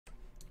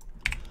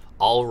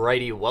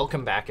Alrighty,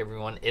 welcome back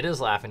everyone. It is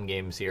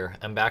LaughNgamez here.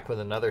 I'm back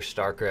with another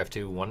Starcraft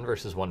 2 1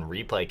 vs 1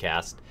 replay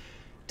cast.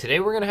 Today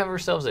we're going to have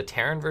ourselves a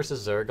Terran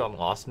vs Zerg on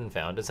Lost and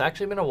Found. It's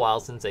actually been a while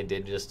since I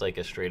did just like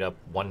a straight up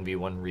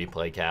 1v1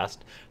 replay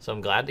cast, so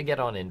I'm glad to get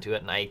on into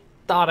it, and I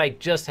thought I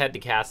just had to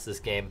cast this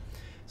game.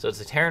 So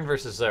it's a Terran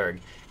vs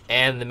Zerg,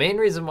 and the main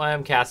reason why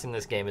I'm casting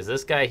this game is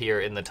this guy here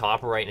in the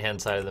top right hand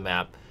side of the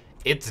map.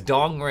 It's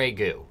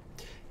DongRaeGu.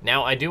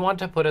 Now I do want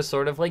to put a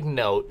sort of like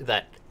note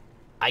that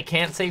I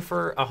can't say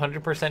for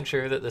 100%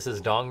 sure that this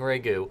is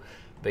DongRaeGu,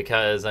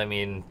 because, I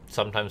mean,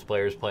 sometimes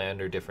players play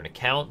under different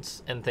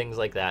accounts and things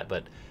like that,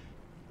 but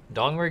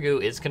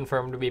DongRaeGu is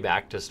confirmed to be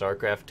back to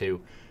StarCraft 2,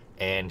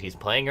 and he's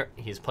playing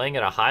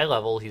at a high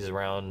level. He's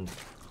around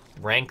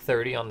rank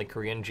 30 on the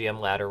Korean GM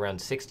ladder, around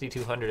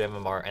 6,200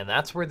 MMR, and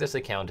that's where this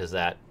account is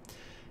at.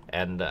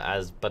 And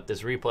but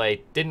this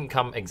replay didn't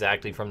come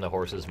exactly from the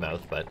horse's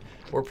mouth, but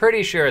we're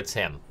pretty sure it's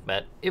him.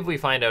 But if we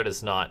find out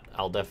it's not,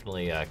 I'll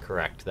definitely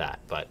correct that.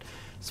 But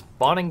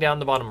spawning down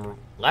the bottom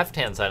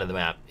left-hand side of the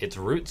map, it's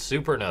Root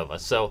SuperNova.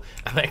 So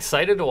I'm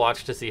excited to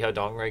watch to see how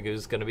DongRaeGu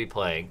is going to be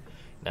playing.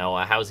 Now,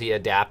 how's he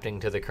adapting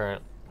to the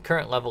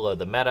current level of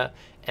the meta?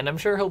 And I'm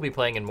sure he'll be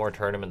playing in more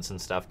tournaments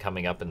and stuff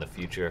coming up in the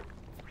future.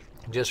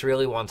 Just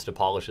really wants to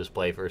polish his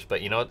play first,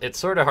 but you know, it's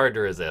sort of hard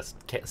to resist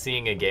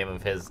seeing a game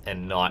of his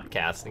and not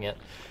casting it.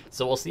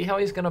 So we'll see how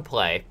he's going to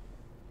play.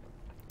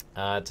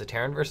 It's a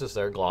Terran versus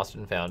Zerg, Lost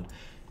and Found.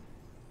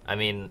 I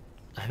mean,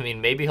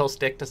 maybe he'll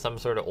stick to some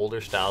sort of older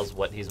styles,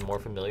 what he's more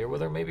familiar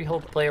with, or maybe he'll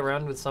play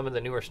around with some of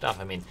the newer stuff.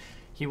 I mean,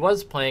 he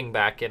was playing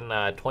back in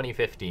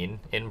 2015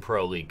 in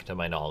Pro League, to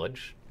my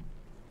knowledge.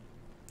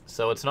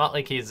 So it's not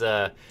like he's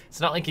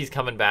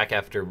coming back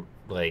after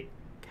like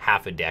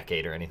half a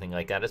decade or anything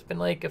like that. It's been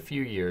like a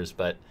few years,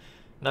 but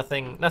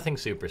nothing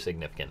super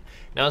significant.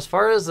 Now, as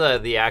far as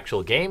the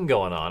actual game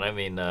going on, I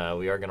mean,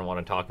 we are going to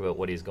want to talk about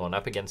what he's going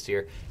up against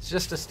here. It's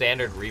just a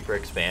standard Reaper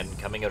expand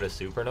coming out of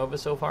SuperNova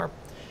so far,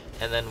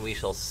 and then we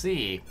shall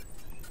see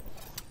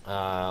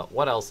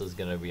what else is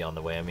going to be on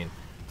the way. I mean,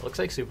 it looks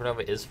like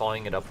SuperNova is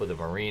following it up with a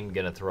Marine,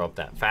 going to throw up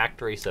that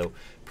factory, so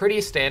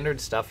pretty standard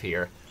stuff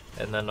here.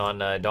 And then on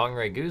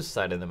DongRaeGu's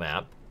side of the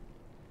map,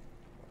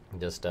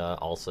 just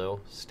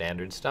also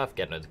standard stuff,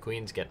 getting out the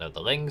queens, getting out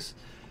the lings.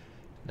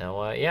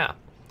 Now, yeah.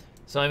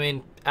 So, I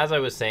mean, as I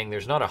was saying,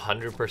 there's not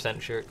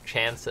 100%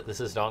 chance that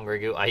this is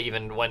DongRaeGu. I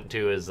even went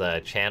to his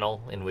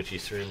channel in which he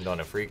streamed on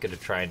Afrika to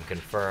try and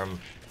confirm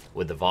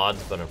with the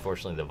VODs, but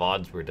unfortunately the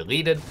VODs were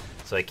deleted,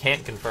 so I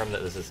can't confirm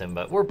that this is him,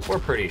 but we're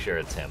pretty sure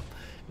it's him.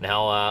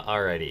 Now,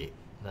 alrighty.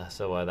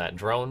 So that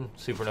drone,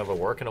 SuperNova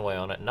working away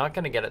on it. Not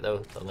going to get it, though.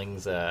 The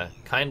lings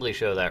kindly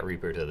show that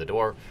Reaper to the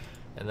door.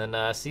 And then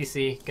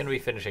CC going to be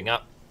finishing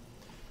up.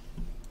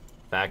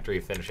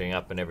 Factory finishing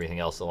up and everything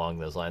else along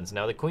those lines.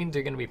 Now the queens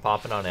are going to be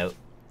popping on out.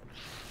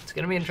 It's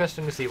going to be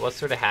interesting to see what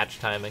sort of hatch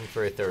timing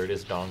for a third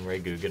is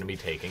DongRaeGu going to be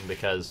taking,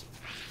 because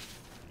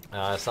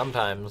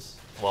sometimes,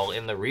 well,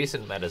 in the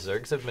recent meta,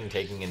 Zergs have been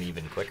taking an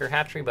even quicker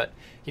hatchery, but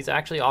he's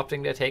actually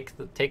opting to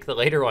take the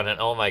later one. And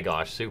oh my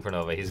gosh,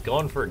 SuperNova, he's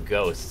going for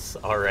ghosts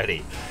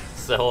already.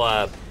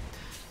 So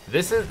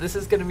This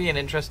is going to be an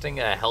interesting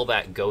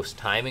Hellbat Ghost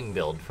timing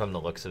build from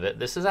the looks of it.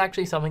 This is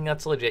actually something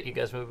that's legit. You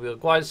guys may be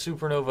like, why is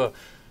SuperNova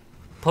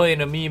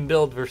playing a meme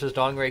build versus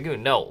DongRaeGu?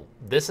 No,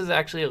 this is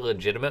actually a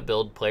legitimate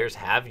build. Players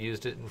have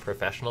used it in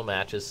professional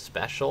matches.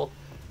 Special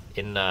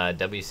in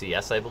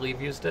WCS, I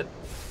believe, used it.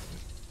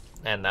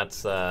 And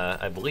that's,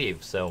 I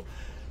believe, so...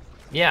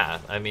 Yeah,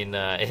 I mean,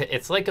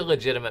 it's like a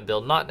legitimate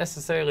build. Not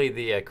necessarily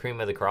the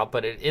cream of the crop,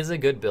 but it is a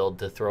good build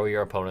to throw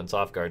your opponents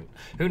off guard.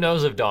 Who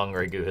knows if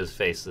DongRaeGu has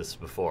faced this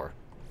before.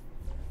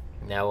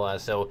 Now,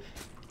 so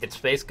it's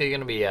basically going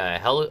to be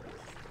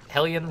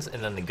Hellions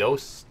and then the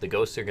Ghosts. The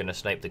Ghosts are going to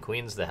snipe the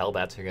Queens. The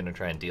Hellbats are going to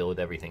try and deal with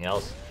everything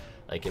else,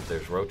 like if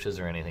there's roaches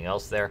or anything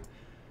else there.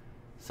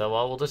 So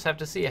we'll just have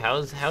to see.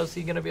 How's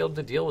he going to be able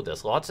to deal with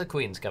this? Lots of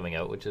Queens coming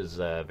out, which is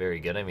very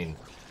good. I mean,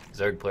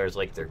 Zerg players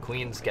like their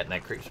queens, getting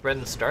that creep spread,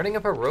 and starting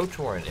up a Roach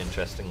Warren,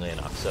 interestingly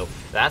enough. So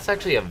that's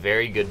actually a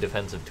very good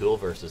defensive tool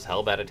versus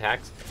Hellbat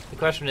attacks. The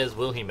question is,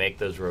 will he make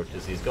those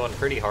roaches? He's going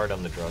pretty hard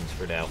on the drones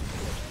for now.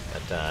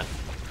 But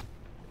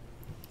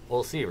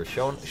we'll see. We're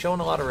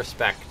showing a lot of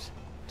respect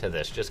to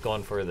this, just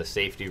going for the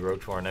safety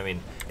Roach Warren. I mean,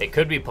 it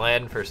could be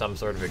planned for some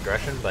sort of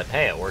aggression, but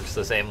hey, it works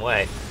the same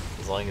way,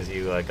 as long as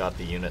you got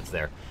the units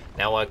there.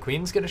 Now,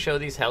 Queen's going to show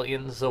these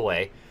Hellions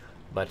away.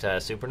 But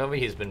SuperNova,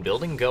 he's been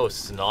building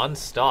ghosts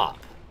non-stop.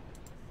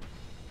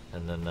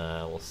 And then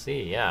we'll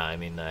see. Yeah, I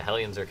mean,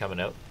 Hellions are coming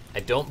out. I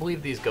don't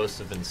believe these ghosts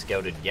have been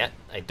scouted yet.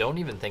 I don't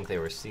even think they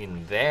were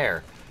seen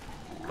there.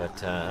 But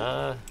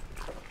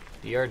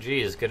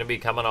DRG is going to be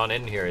coming on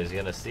in here. He's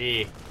going to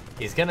see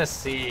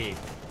concussive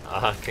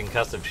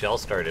shell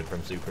started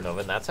from SuperNova,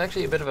 and that's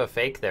actually a bit of a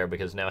fake there,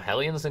 because now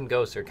Hellions and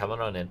Ghosts are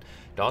coming on in.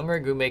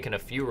 DongRaeGu making a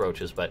few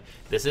roaches, but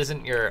this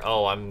isn't your,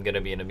 oh, I'm going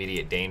to be in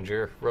immediate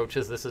danger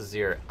roaches. This is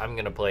your, I'm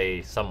going to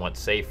play somewhat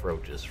safe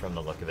roaches from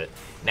the look of it.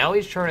 Now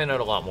he's churning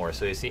out a lot more,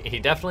 so he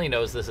definitely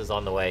knows this is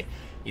on the way.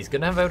 He's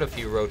going to have out a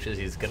few roaches.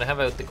 He's going to have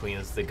out the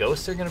queens. The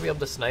ghosts are going to be able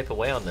to snipe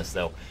away on this,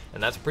 though.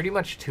 And that's pretty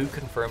much 2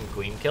 confirmed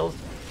queen kills.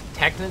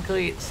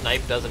 Technically,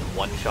 snipe doesn't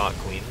one-shot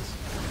queens.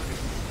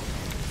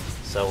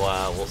 So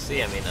we'll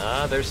see. I mean,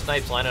 there's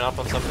snipes lining up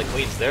on some of the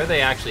queens. There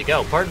they actually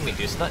go. Pardon me,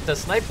 does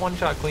snipe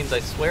one-shot queens? I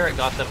swear it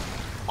got them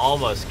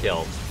almost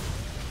killed.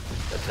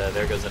 But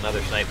there goes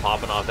another snipe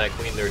popping off that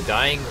queen. They're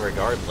dying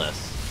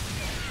regardless.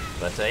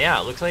 But yeah,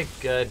 it looks like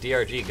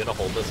DRG gonna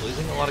hold this,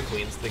 losing a lot of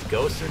queens. The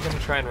ghosts are gonna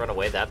try and run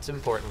away. That's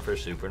important for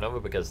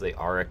SuperNova because they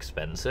are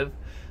expensive.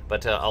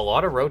 But a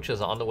lot of roaches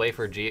on the way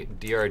for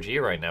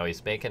DRG right now.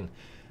 He's making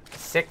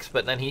 6,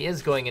 but then he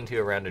is going into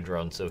a round of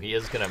drones, so he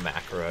is gonna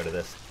macro out of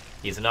this.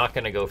 He's not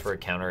gonna go for a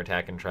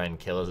counterattack and try and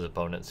kill his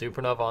opponent.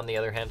 SuperNova, on the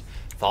other hand,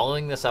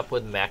 following this up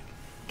with mech,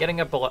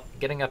 getting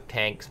up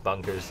tanks,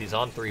 bunkers. He's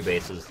on 3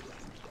 bases.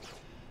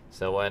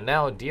 So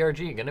now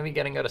DRG going to be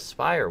getting out a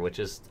Spire, which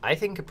is, I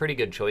think, a pretty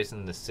good choice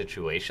in this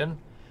situation.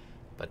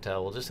 But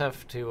we'll just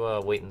have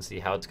to wait and see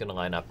how it's going to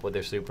line up.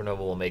 Whether SuperNova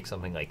will make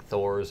something like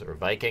Thors or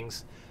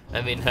Vikings.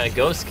 I mean,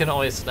 Ghost can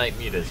always snipe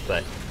mutas,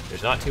 but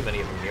there's not too many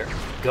of them here.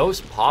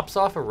 Ghost pops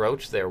off a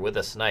roach there with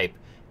a snipe.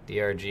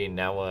 DRG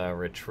now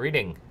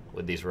retreating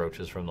with these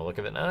roaches from the look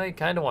of it. Now he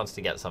kind of wants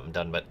to get something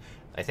done, but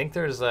I think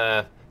there's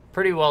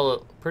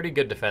pretty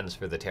good defense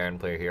for the Terran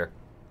player here.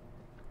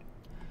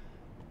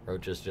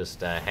 Roaches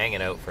just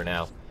hanging out for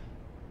now.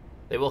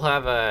 They will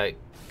have a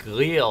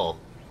glial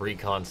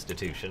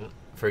reconstitution.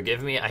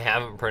 Forgive me, I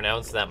haven't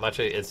pronounced that much.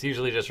 It's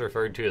usually just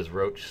referred to as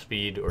roach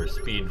speed or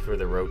speed for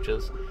the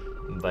roaches.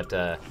 But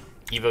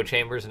Evo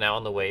Chambers now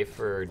on the way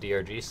for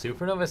DRG.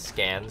 SuperNova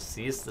scans,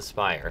 sees the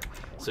Spire.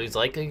 So he's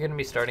likely going to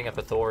be starting up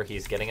a Thor.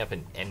 He's getting up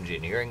an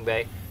engineering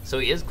bay. So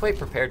he is quite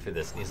prepared for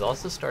this. And he's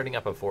also starting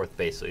up a 4th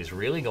base. So he's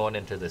really going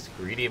into this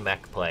greedy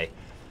mech play.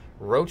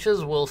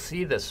 Roaches will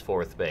see this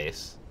 4th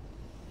base.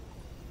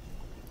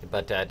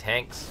 But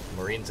tanks,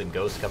 marines, and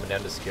ghosts coming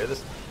down to secure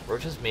this.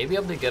 Roaches may be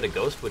able to get a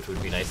ghost, which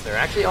would be nice. They're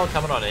actually all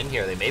coming on in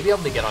here. They may be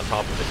able to get on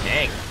top of a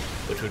tank,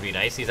 which would be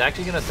nice. He's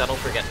actually going to settle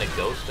for getting a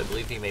ghost. I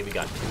believe he maybe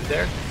got 2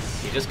 there.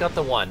 He just got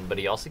the 1, but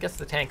he also gets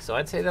the tank. So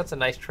I'd say that's a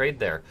nice trade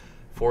there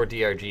for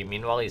DRG.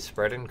 Meanwhile, he's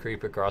spreading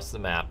creep across the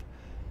map.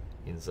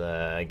 He's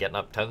getting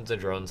up tons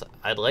of drones.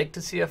 I'd like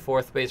to see a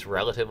 4th base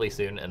relatively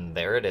soon, and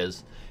there it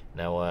is.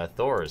 Now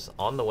Thor's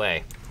on the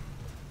way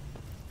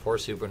for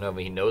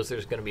SuperNova. He knows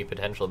there's going to be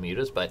potential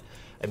mutas, but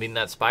I mean,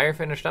 that Spire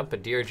finished up,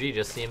 but DRG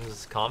just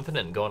seems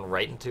confident going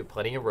right into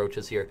plenty of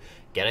roaches here,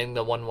 getting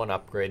the 1-1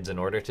 upgrades in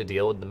order to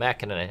deal with the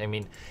mech. And I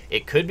mean,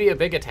 it could be a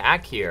big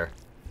attack here.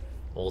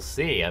 We'll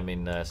see. I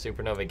mean,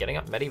 SuperNova getting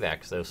up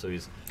Medivacs though, so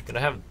he's going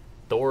to have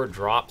Thor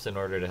drops in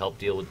order to help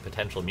deal with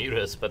potential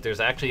mutas, but there's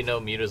actually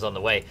no mutas on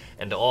the way.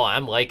 And oh,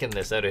 I'm liking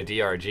this out of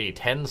DRG.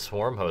 10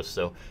 swarm hosts,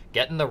 so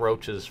getting the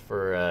roaches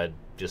for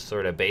just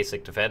sort of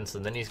basic defense,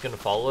 and then he's going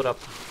to follow it up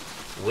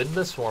with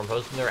the swarm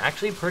host, and they're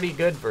actually pretty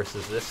good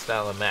versus this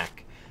style of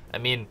mech. I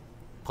mean,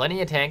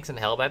 plenty of tanks and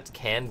Hellbats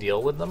can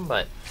deal with them,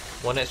 but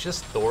when it's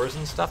just Thors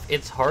and stuff,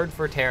 it's hard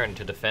for Terran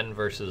to defend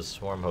versus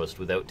swarm host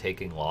without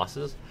taking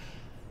losses.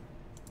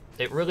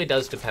 It really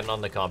does depend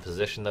on the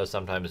composition, though.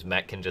 Sometimes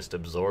mech can just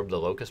absorb the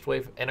locust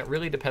wave, and it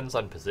really depends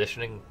on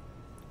positioning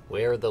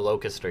where the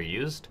locusts are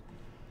used.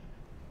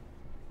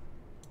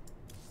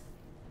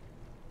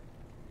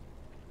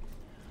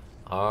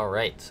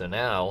 Alright, so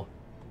now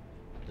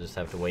just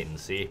have to wait and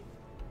see.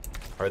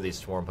 Are these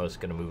swarm hosts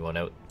going to move on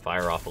out,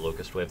 fire off a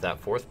locust wave?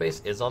 That 4th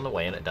base is on the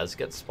way, and it does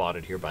get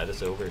spotted here by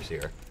this ogres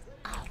here.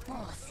 Our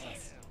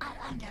forces are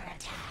under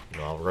attack.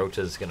 Well,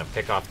 Roacha's going to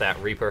pick off that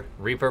Reaper.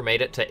 Reaper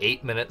made it to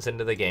 8 minutes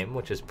into the game,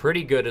 which is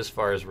pretty good as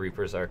far as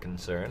Reapers are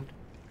concerned.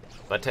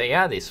 But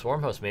yeah, these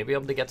swarm hosts may be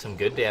able to get some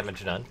good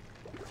damage done.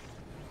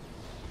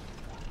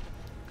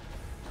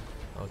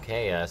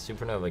 Okay,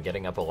 SuperNova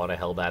getting up a lot of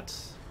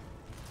Hellbats.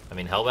 I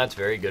mean, Hellbat's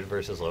very good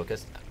versus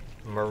Locust.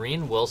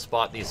 Marine will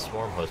spot these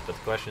swarm hosts, but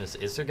the question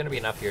is there going to be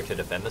enough here to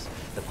defend this?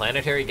 The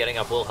Planetary getting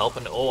up will help,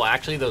 and oh,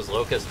 actually those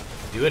Locusts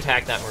do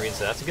attack that Marine,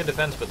 so that's a good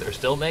defense, but they're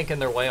still making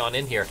their way on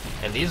in here,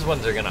 and these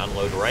ones are going to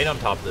unload right on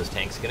top of those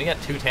tanks. Going to get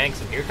 2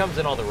 tanks, and here comes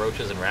in all the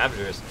Roaches and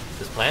Ravagers.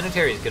 This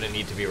Planetary is going to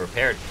need to be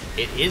repaired.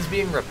 It is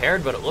being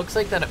repaired, but it looks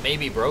like that it may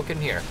be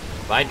broken here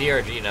by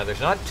DRG. Now,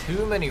 there's not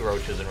too many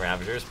Roaches and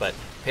Ravagers, but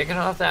picking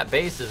off that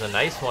base is a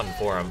nice one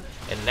for him,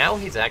 and now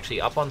he's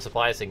actually up on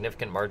supply, a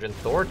significant margin.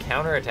 Thor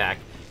counterattack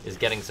is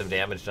getting some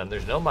damage done.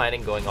 There's no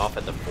mining going off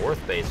at the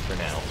 4th base for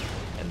now.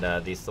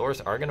 And these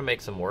Thors are going to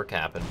make some work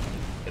happen.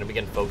 Going to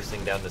begin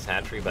focusing down this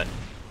hatchery, but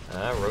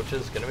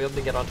Roaches going to be able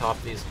to get on top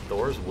of these.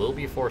 Thors will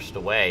be forced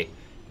away.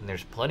 And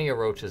there's plenty of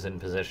Roaches in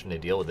position to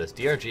deal with this.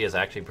 DRG is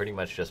actually pretty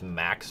much just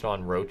maxed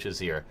on Roaches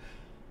here.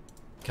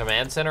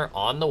 Command center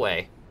on the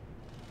way.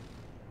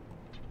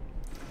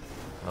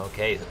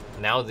 Okay,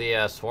 now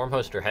the swarm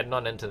hosts are heading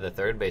on into the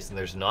 3rd base, and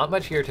there's not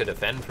much here to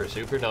defend for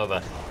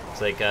SuperNova. It's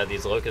like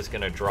these Locusts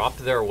going to drop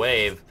their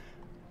wave.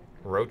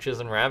 Roaches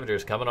and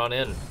Ravagers coming on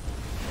in.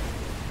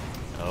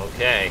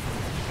 Okay.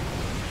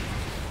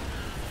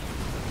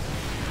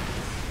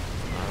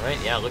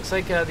 Alright, yeah, looks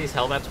like these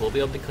Hellbats will be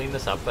able to clean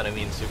this up, but I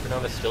mean,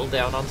 SuperNova's still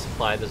down on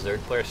supply. The Zerg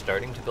player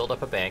starting to build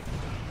up a bank.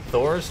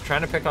 Thor's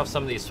trying to pick off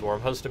some of these Swarm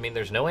Hosts. I mean,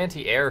 there's no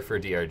anti-air for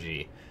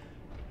DRG.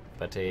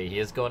 But he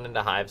is going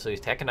into Hive, so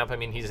he's teching up. I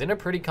mean, he's in a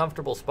pretty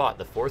comfortable spot.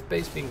 The 4th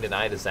base being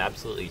denied is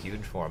absolutely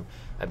huge for him.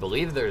 I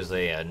believe there's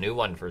a new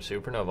one for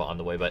SuperNova on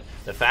the way, but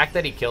the fact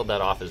that he killed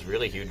that off is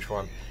really huge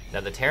for him.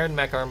 Now, the Terran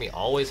mech army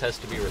always has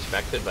to be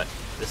respected, but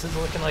this is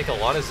looking like a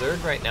lot of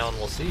Zerg right now, and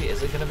we'll see.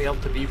 Is it going to be able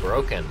to be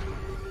broken?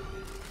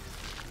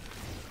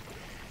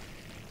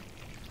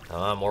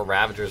 More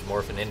Ravagers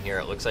morphing in here.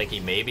 It looks like he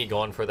may be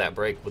going for that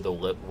break with a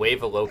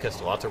wave of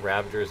Locusts, lots of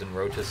Ravagers and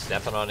Roaches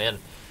stepping on in.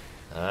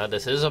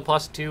 This is a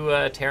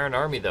 +2 Terran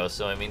army, though,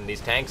 so, I mean, these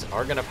tanks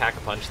are going to pack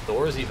a punch.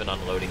 Thor's even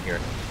unloading here.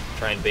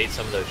 Try and bait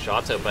some of those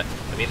shots out, but,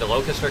 I mean, the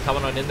Locusts are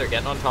coming on in. They're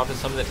getting on top of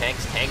some of the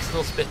tanks. Tanks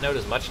still spitting out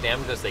as much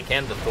damage as they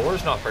can. The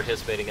Thor's not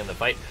participating in the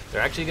fight.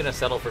 They're actually going to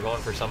settle for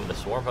going for some of the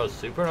Swarm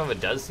Hosts. SuperNova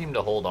does seem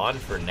to hold on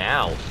for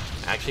now.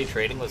 Actually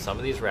trading with some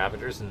of these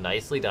Ravagers.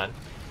 Nicely done.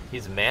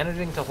 He's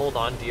managing to hold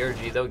on.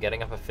 DRG, though,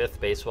 getting up a 5th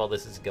base while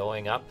this is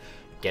going up.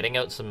 Getting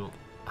out some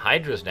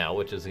Hydras now,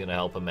 which is going to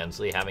help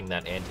immensely, having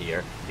that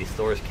anti-air. These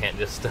Thors can't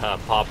just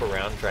pop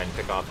around, try and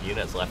pick off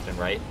units left and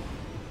right.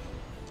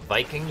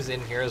 Vikings in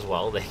here as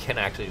well. They can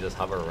actually just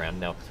hover around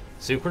now.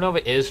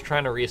 SuperNova is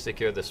trying to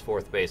re-secure this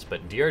 4th base,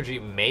 but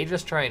DRG may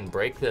just try and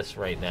break this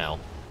right now.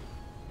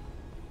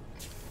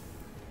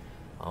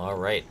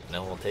 Alright,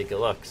 now we'll take a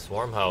look.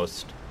 Swarm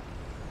Host.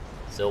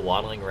 Still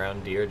waddling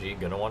around. DRG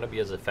going to want to be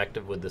as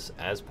effective with this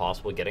as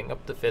possible. Getting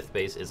up to 5th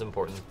base is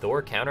important.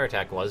 Thor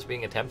counterattack was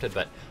being attempted,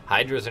 but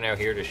Hydras are now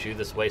here to shoo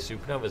this way.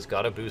 SuperNova's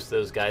got to boost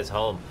those guys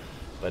home.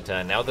 But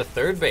now the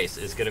 3rd base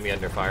is going to be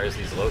under fire as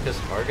these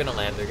Locusts are going to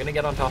land. They're going to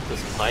get on top of the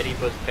supply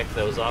depots, pick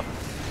those up.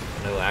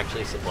 No,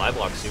 actually supply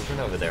block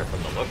SuperNova there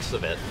from the looks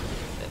of it.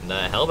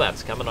 And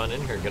Hellbats coming on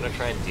in here, going to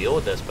try and deal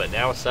with this. But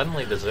now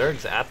suddenly the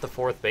Zerg's at the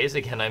 4th base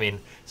again. I mean,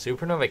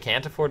 SuperNova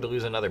can't afford to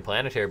lose another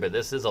planetary, but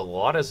this is a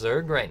lot of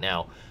Zerg right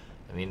now.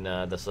 I mean,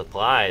 the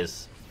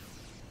supplies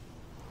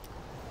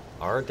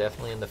are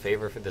definitely in the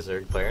favor for the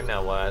Zerg player.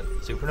 Now,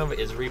 SuperNova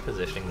is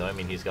repositioning, though. I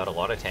mean, he's got a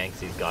lot of tanks.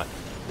 He's got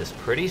this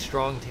pretty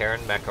strong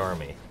Terran mech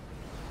army.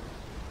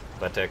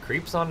 But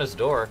creeps on his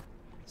door.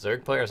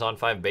 Zerg player's on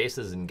 5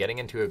 bases and getting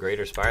into a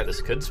greater spire.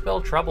 This could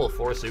spell trouble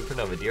for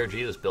SuperNova. DRG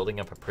is building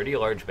up a pretty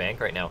large bank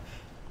right now.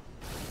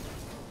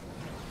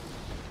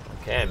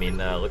 Okay, I mean,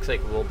 looks like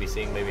we'll be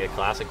seeing maybe a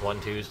classic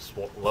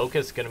 1-2.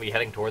 Locust going to be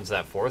heading towards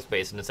that 4th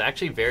base, and it's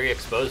actually very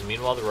exposed.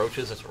 Meanwhile, the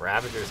Roaches,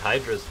 Ravagers,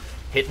 Hydras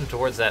hitting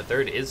towards that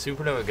 3rd. Is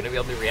SuperNova going to be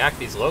able to react?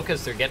 These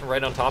Locusts are getting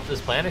right on top of this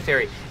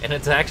planetary, and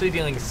it's actually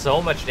dealing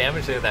so much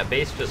damage there. That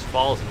base just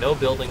falls. No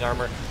building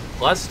armor.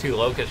 +2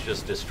 Locusts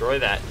just destroy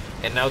that.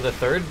 And now the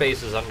 3rd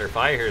base is under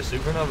fire here.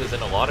 SuperNova's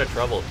in a lot of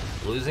trouble.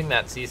 Losing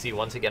that CC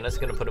once again is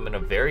going to put him in a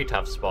very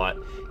tough spot.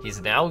 He's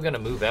now going to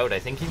move out. I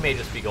think he may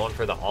just be going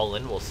for the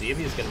all-in. We'll see if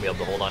he's going to be able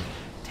to hold on.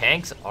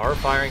 Tanks are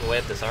firing away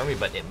at this army,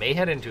 but it may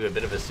head into a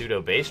bit of a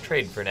pseudo base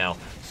trade for now.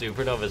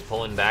 SuperNova's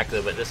pulling back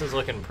though, but this is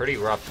looking pretty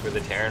rough for the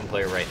Terran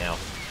player right now.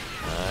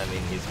 I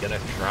mean, he's going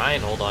to try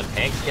and hold on.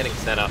 Tanks getting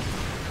set up.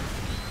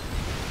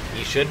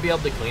 He should be able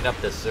to clean up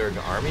this Zerg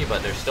army,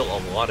 but there's still a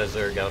lot of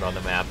Zerg out on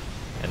the map.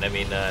 And I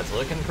mean, it's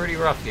looking pretty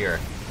rough here.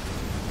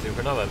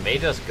 SuperNova may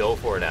just go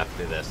for it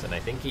after this, and I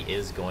think he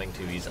is going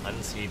to. He's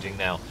unsieging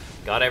now.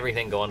 Got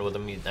everything going with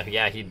him.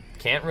 Yeah, he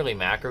can't really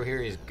macro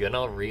here. He's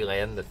gonna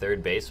re-land the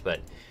 3rd base,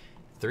 but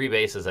 3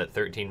 bases at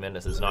 13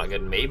 minutes is not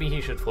good. Maybe he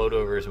should float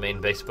over his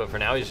main base, but for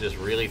now he's just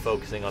really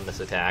focusing on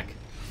this attack.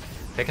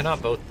 Picking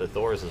up both the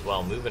Thors as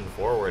well, moving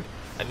forward.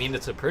 I mean,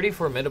 it's a pretty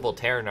formidable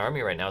Terran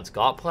army right now. It's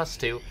got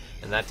 +2,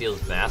 and that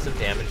deals massive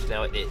damage.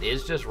 Now, it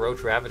is just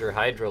Roach, Ravager,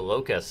 Hydra,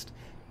 Locust.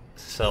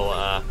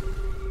 So,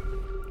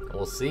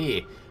 we'll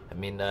see. I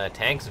mean,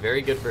 tanks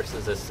very good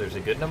versus this. There's a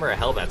good number of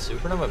Hellbats.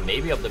 SuperNova may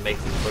be able to make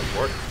these push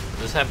work.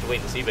 We'll just have to wait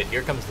and see, but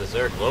here comes the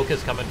Zerg.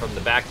 Locust coming from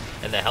the back,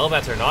 and the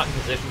Hellbats are not in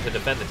position to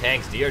defend the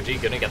tanks.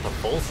 DRG gonna get the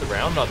full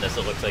surround on this,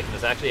 it looks like, and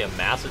it's actually a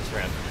massive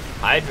surround.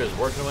 Hydra's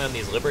working away on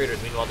these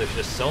Liberators. Meanwhile, there's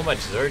just so much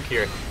Zerg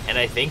here, and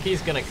I think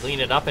he's gonna clean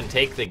it up and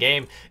take the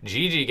game.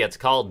 GG gets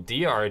called.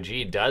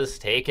 DRG does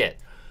take it.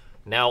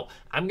 Now,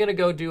 I'm going to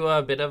go do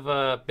a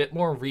bit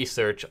more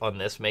research on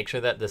this, make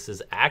sure that this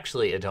is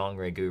actually a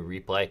DongRaeGu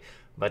replay.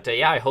 But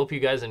yeah, I hope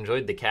you guys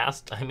enjoyed the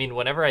cast. I mean,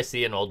 whenever I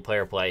see an old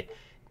player play,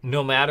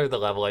 no matter the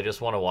level, I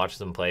just want to watch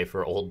them play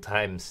for old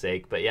time's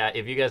sake. But yeah,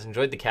 if you guys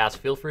enjoyed the cast,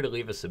 feel free to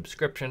leave a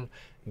subscription.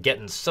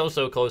 Getting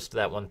so close to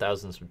that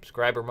 1,000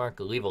 subscriber mark.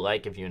 Leave a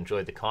like if you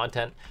enjoyed the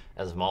content,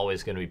 as I'm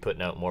always going to be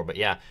putting out more. But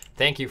yeah,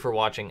 thank you for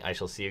watching. I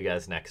shall see you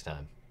guys next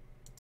time.